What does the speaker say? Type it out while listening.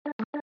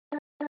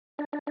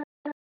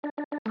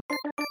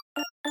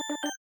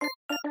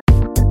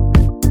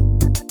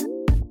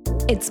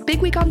It's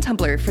Big Week on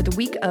Tumblr for the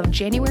week of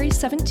January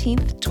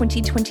 17th,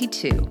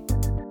 2022.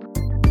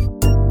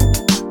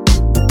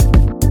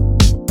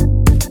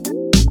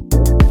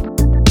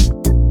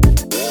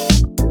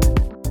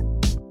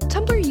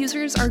 Tumblr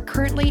users are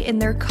currently in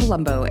their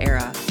Columbo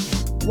era.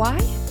 Why?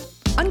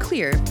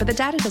 Unclear, but the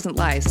data doesn't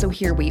lie, so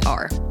here we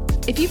are.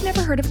 If you've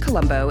never heard of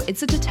Columbo,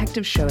 it's a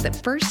detective show that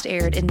first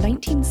aired in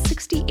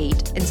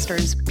 1968 and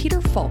stars Peter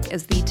Falk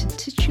as the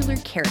titular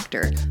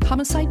character,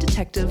 homicide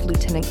detective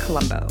Lieutenant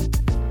Columbo.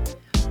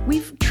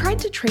 We've tried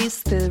to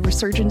trace the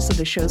resurgence of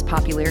the show's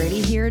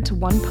popularity here to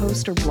one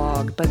post or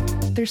blog, but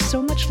there's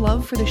so much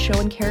love for the show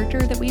and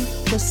character that we've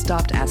just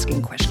stopped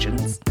asking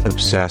questions.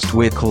 Obsessed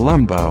with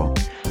Columbo.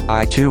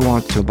 I too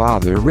want to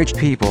bother rich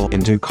people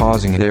into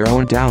causing their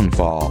own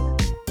downfall.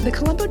 The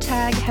Columbo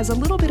tag has a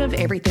little bit of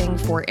everything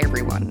for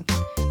everyone.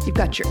 You've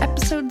got your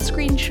episode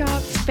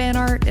screenshots, fan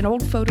art, and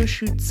old photo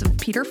shoots of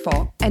Peter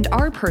Falk, and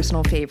our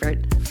personal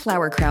favorite,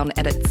 flower crown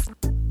edits.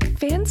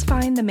 Fans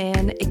find the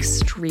man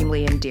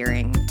extremely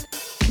endearing.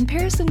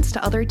 Comparisons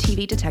to other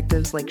TV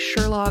detectives like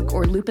Sherlock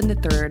or Lupin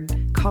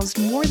III caused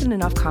more than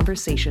enough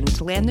conversation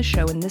to land the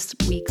show in this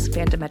week's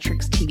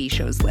Fandometrics TV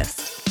shows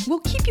list. We'll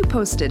keep you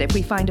posted if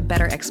we find a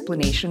better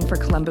explanation for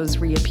Columbo's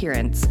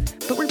reappearance,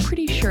 but we're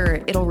pretty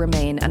sure it'll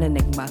remain an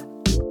enigma.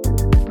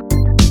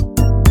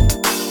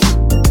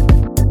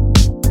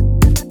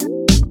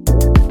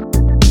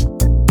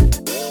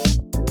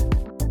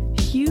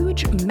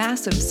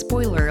 Massive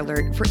spoiler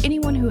alert for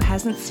anyone who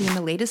hasn't seen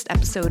the latest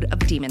episode of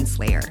Demon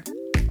Slayer.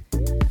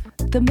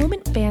 The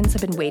moment fans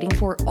have been waiting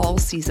for all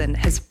season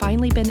has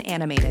finally been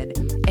animated,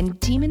 and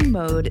Demon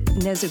Mode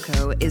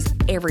Nezuko is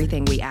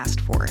everything we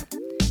asked for.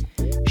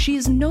 She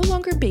is no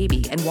longer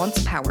baby and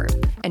wants power,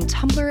 and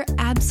Tumblr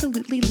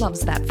absolutely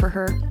loves that for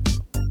her.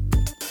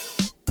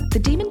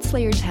 The Demon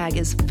Slayer tag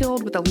is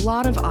filled with a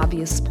lot of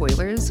obvious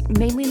spoilers,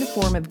 mainly in the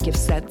form of gift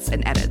sets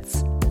and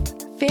edits.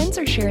 Fans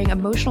are sharing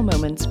emotional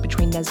moments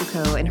between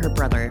Nezuko and her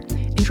brother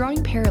and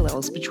drawing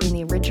parallels between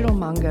the original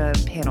manga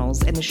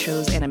panels and the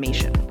show's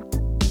animation.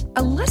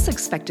 A less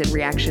expected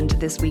reaction to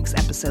this week's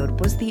episode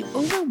was the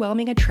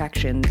overwhelming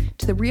attraction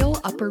to the real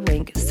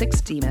upper-rank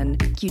 6th demon,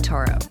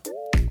 Gyutaro.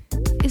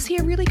 Is he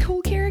a really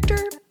cool character?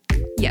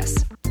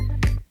 Yes.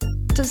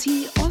 Does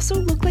he also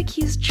look like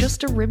he's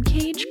just a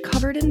ribcage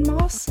covered in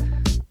moss?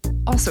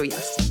 Also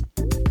yes.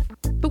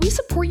 But we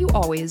support you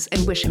always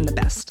and wish him the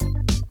best.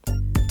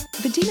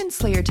 The Demon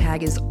Slayer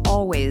tag is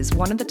always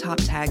one of the top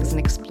tags in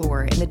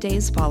Explore in the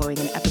days following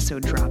an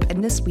episode drop,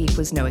 and this week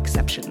was no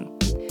exception.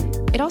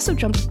 It also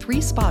jumped 3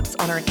 spots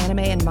on our anime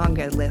and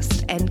manga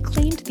list and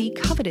claimed the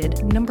coveted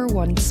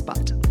 #1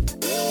 spot.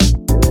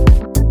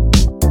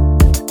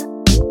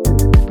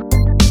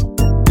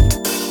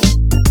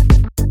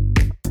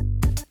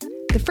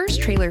 The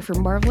first trailer for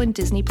Marvel and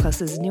Disney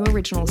Plus's new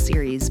original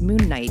series,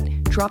 Moon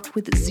Knight, dropped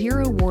with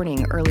 0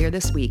 warning earlier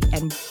this week,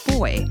 and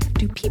boy,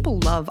 do people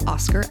love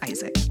Oscar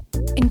Isaac.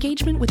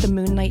 Engagement with the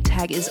Moon Knight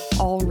tag is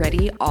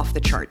already off the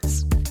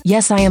charts.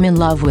 Yes, I am in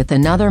love with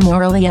another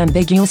morally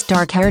ambiguous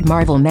dark-haired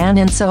Marvel man,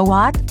 and so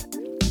what?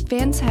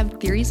 Fans have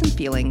theories and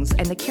feelings,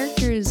 and the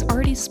character is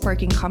already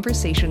sparking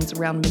conversations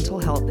around mental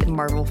health in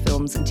Marvel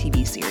films and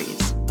TV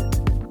series.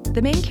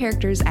 The main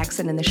character's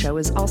accent in the show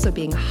is also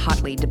being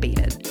hotly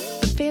debated,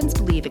 but fans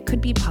believe it could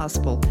be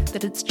possible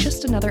that it's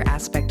just another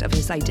aspect of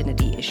his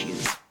identity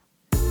issues.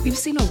 We've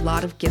seen a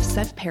lot of gift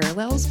set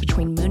parallels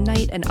between Moon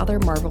Knight and other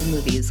Marvel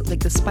movies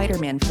like the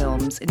Spider-Man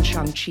films and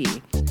Shang-Chi,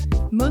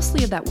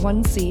 mostly of that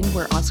one scene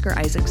where Oscar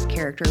Isaac's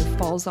character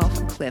falls off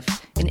a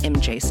cliff in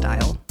MJ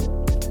style.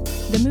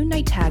 The Moon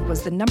Knight tag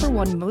was the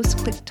 #1 most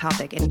clicked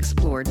topic in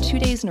Explore 2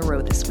 days in a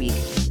row this week,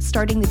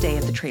 starting the day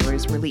of the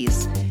trailer's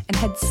release, and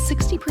had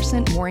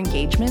 60% more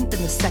engagement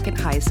than the second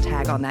highest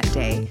tag on that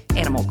day,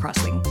 Animal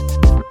Crossing.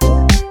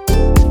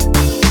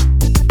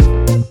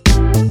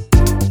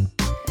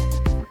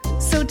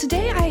 So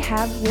today I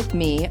have with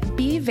me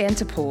Bea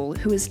Vanterpool,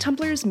 who is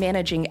Tumblr's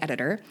managing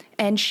editor,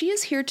 and she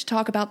is here to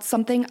talk about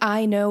something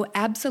I know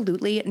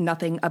absolutely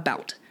nothing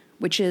about,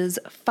 which is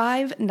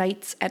Five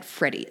Nights at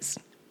Freddy's.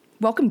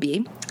 Welcome,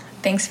 Bea.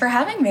 Thanks for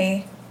having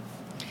me.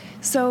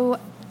 So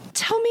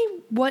tell me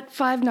what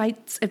Five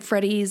Nights at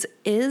Freddy's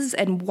is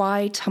and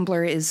why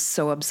Tumblr is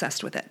so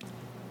obsessed with it.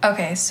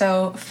 Okay,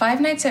 so Five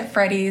Nights at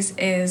Freddy's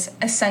is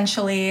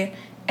essentially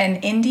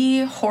an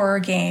indie horror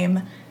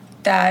game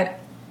that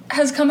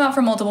has come out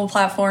for multiple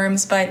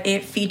platforms, but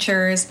it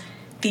features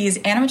these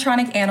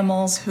animatronic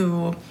animals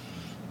who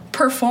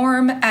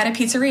perform at a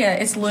pizzeria.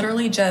 It's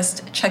literally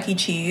just Chuck E.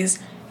 Cheese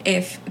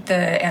if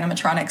the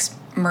animatronics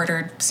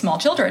murdered small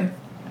children.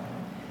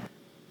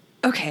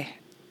 Okay,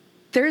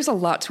 there's a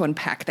lot to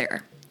unpack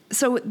there.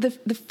 So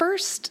the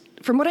first,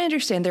 from what I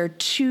understand, there are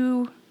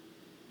 2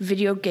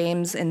 video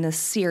games in this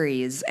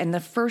series, and the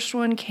first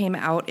one came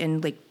out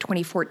in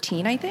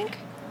 2014, I think?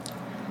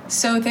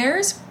 So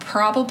there's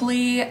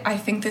probably, I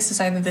think this is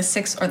either the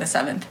 6th or the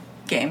 7th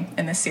game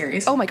in this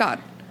series. Oh my god.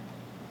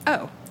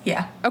 Oh.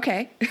 Yeah.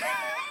 Okay.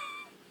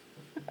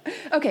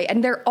 Okay,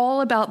 and they're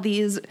all about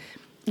these,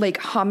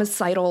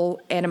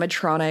 homicidal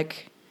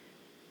animatronic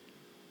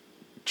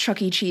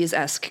Chuck E.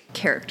 Cheese-esque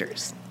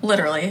characters.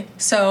 Literally.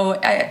 So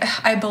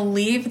I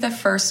believe the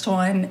first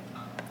one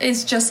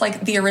is just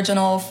like the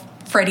original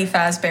Freddy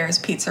Fazbear's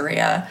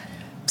Pizzeria.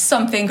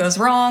 Something goes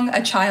wrong,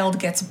 a child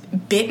gets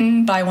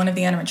bitten by one of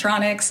the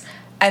animatronics,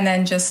 and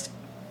then just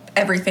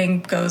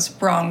everything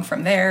goes wrong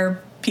from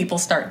there. People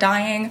start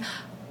dying.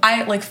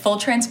 Full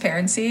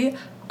transparency,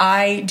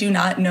 I do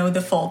not know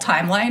the full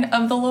timeline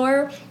of the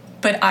lore,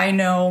 but I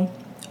know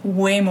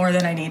way more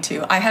than I need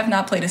to. I have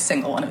not played a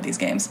single one of these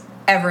games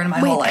ever in my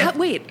whole life.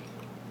 Wait.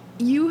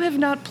 You have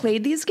not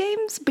played these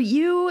games, but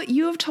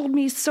you have told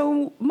me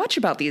so much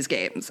about these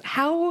games.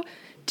 How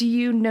do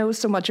you know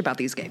so much about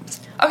these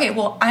games? Okay,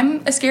 well, I'm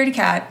a scaredy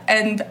cat,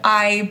 and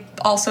I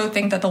also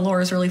think that the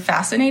lore is really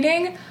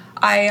fascinating.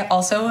 I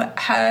also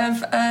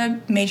have a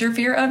major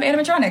fear of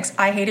animatronics.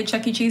 I hated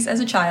Chuck E. Cheese as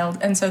a child,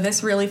 and so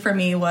this really, for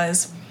me,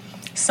 was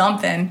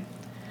something.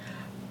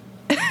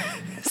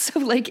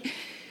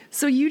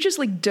 So you just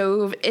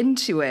dove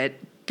into it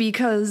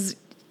because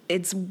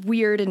it's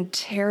weird and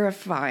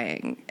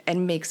terrifying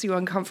and makes you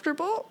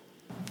uncomfortable?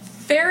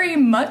 Very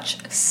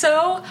much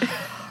so.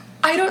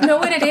 I don't know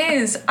what it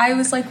is. I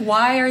was like,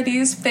 why are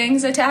these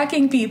things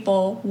attacking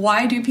people?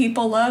 Why do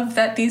people love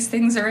that these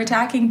things are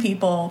attacking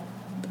people?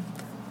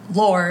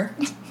 Lore.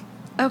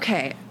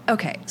 Okay.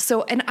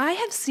 So, and I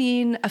have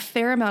seen a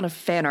fair amount of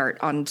fan art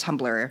on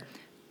Tumblr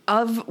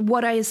of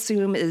what I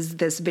assume is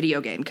this video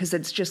game, because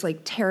it's just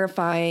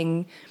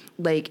terrifying,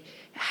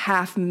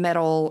 half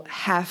metal,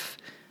 half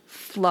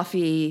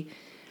fluffy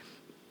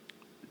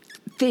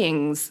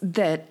things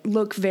that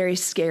look very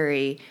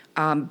scary.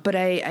 But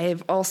I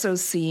have also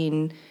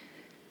seen,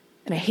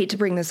 and I hate to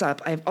bring this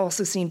up, I've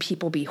also seen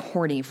people be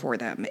horny for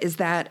them. Is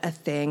that a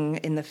thing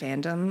in the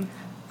fandom?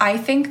 I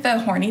think the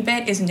horny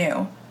bit is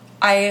new.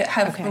 I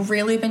have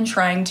really been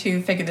trying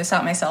to figure this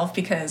out myself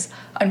because,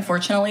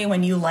 unfortunately,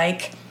 when you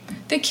like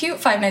the cute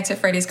Five Nights at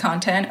Freddy's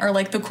content or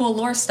the cool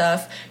lore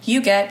stuff,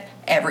 you get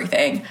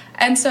everything.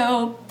 And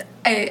so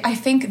I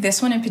think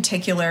this one in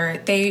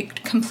particular, they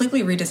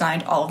completely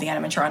redesigned all of the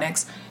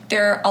animatronics.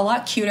 They're a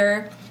lot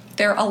cuter.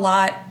 They're a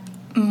lot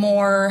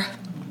more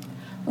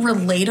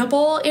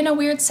relatable in a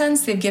weird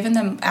sense. They've given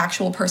them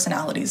actual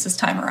personalities this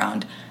time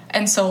around.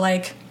 And so,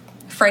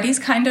 Freddy's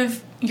kind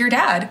of your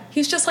dad.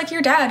 He's just like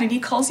your dad, and he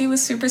calls you a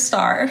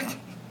superstar.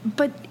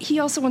 But he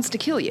also wants to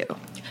kill you.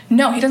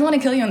 No, he doesn't want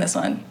to kill you in this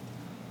one.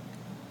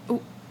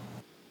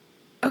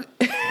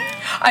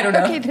 I don't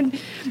know. Okay,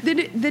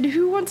 then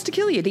who wants to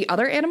kill you? The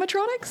other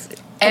animatronics?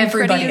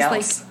 Everybody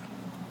else.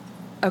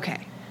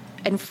 Okay.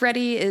 And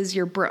Freddy is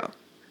your bro.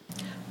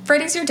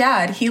 Freddy's your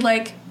dad. He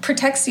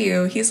protects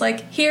you. He's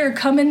here,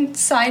 come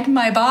inside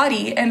my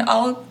body and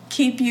I'll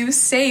keep you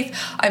safe.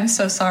 I'm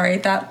so sorry.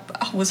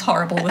 That was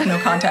horrible with no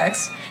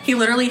context. He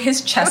literally,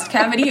 his chest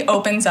cavity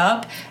opens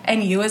up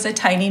and you as a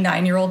tiny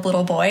 9-year-old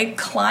little boy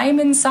climb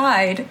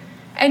inside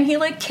and he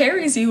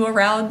carries you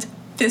around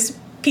this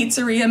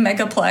pizzeria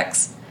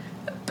megaplex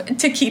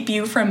to keep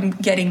you from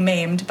getting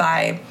maimed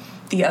by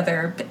the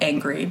other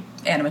angry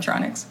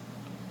animatronics.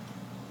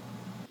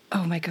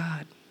 Oh my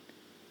God.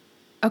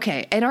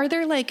 Okay, and are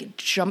there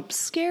jump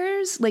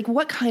scares?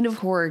 What kind of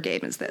horror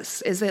game is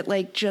this? Is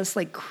it just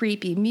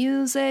creepy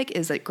music?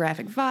 Is it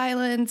graphic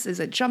violence?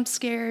 Is it jump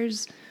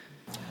scares?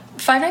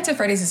 Five Nights at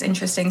Freddy's is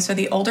interesting. So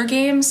the older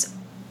games,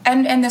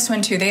 and this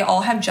one too, they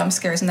all have jump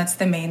scares, and that's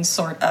the main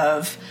sort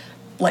of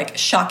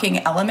shocking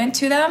element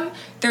to them.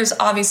 There's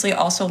obviously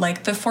also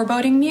the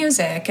foreboding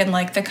music and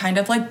the kind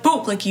of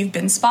boop, you've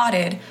been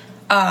spotted.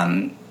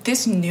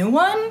 This new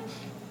one,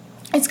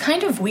 it's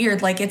kind of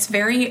weird. It's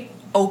very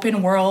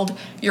open world.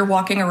 You're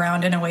walking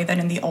around in a way that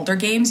in the older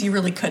games you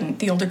really couldn't.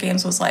 The older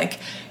games was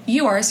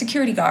you are a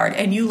security guard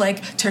and you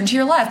turn to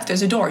your left,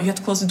 there's a door, you have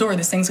to close the door,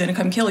 this thing's gonna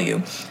come kill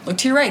you. Look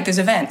to your right, there's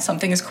a vent,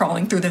 something is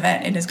crawling through the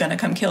vent and is gonna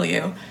come kill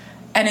you.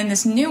 And in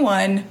this new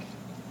one,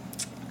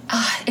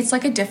 it's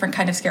a different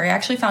kind of scary. I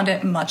actually found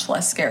it much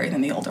less scary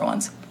than the older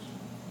ones.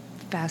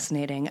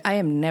 Fascinating. I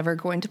am never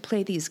going to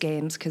play these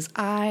games because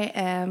I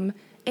am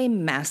a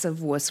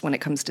massive wuss when it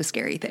comes to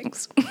scary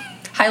things.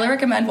 Highly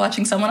recommend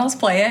watching someone else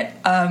play it.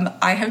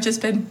 I have just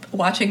been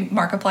watching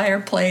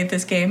Markiplier play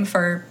this game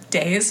for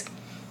days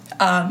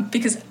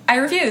because I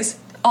refuse.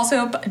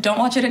 Also, don't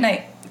watch it at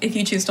night if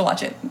you choose to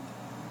watch it.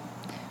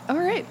 All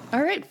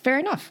right, fair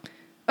enough.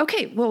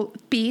 Okay, well,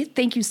 B,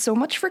 thank you so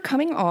much for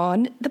coming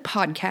on the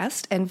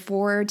podcast and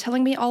for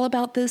telling me all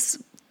about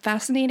this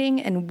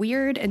fascinating and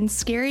weird and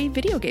scary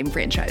video game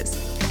franchise.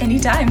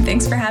 Anytime.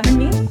 Thanks for having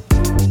me.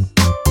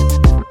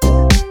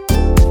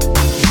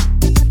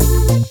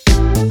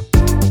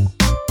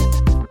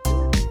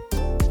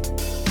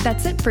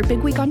 That's it for Big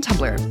Week on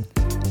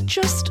Tumblr.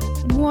 Just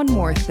one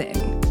more thing.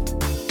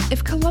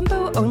 If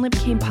Columbo only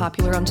became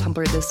popular on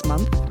Tumblr this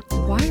month,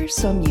 why are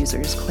some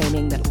users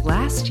claiming that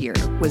last year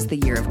was the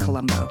year of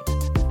Columbo?